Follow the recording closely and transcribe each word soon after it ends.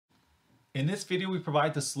In this video, we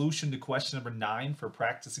provide the solution to question number 9 for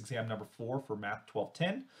practice exam number 4 for Math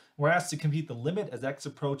 1210. We're asked to compute the limit as x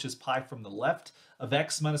approaches pi from the left of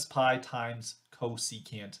x minus pi times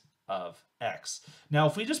cosecant of x. Now,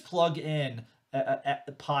 if we just plug in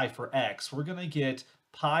pi for x, we're going to get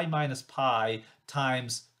pi minus pi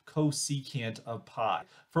times cosecant of pi,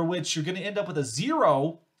 for which you're going to end up with a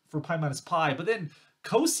 0 for pi minus pi, but then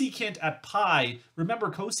cosecant at pi, remember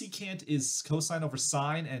cosecant is cosine over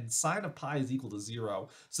sine, and sine of pi is equal to 0.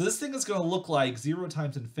 So this thing is going to look like 0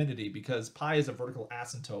 times infinity because pi is a vertical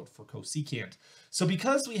asymptote for cosecant. So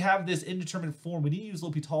because we have this indeterminate form, we need to use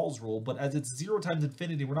L'Hopital's rule, but as it's 0 times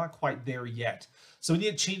infinity, we're not quite there yet. So we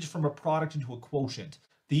need to change it from a product into a quotient.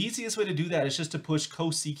 The easiest way to do that is just to push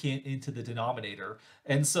cosecant into the denominator.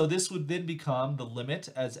 And so this would then become the limit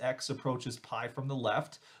as x approaches pi from the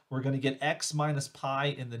left. We're going to get x minus pi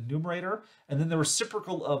in the numerator, and then the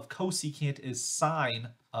reciprocal of cosecant is sine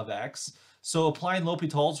of x. So applying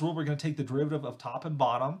L'Hopital's rule, we're going to take the derivative of top and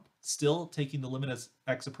bottom, still taking the limit as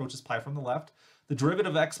x approaches pi from the left. The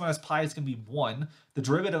derivative of x minus pi is going to be 1. The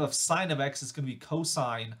derivative of sine of x is going to be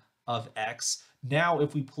cosine of x. Now,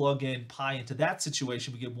 if we plug in pi into that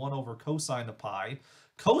situation, we get 1 over cosine of pi.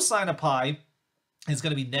 Cosine of pi is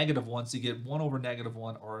going to be -1, so you get 1 over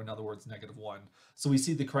 -1, or in other words, -1. So we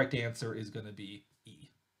see the correct answer is going to be E.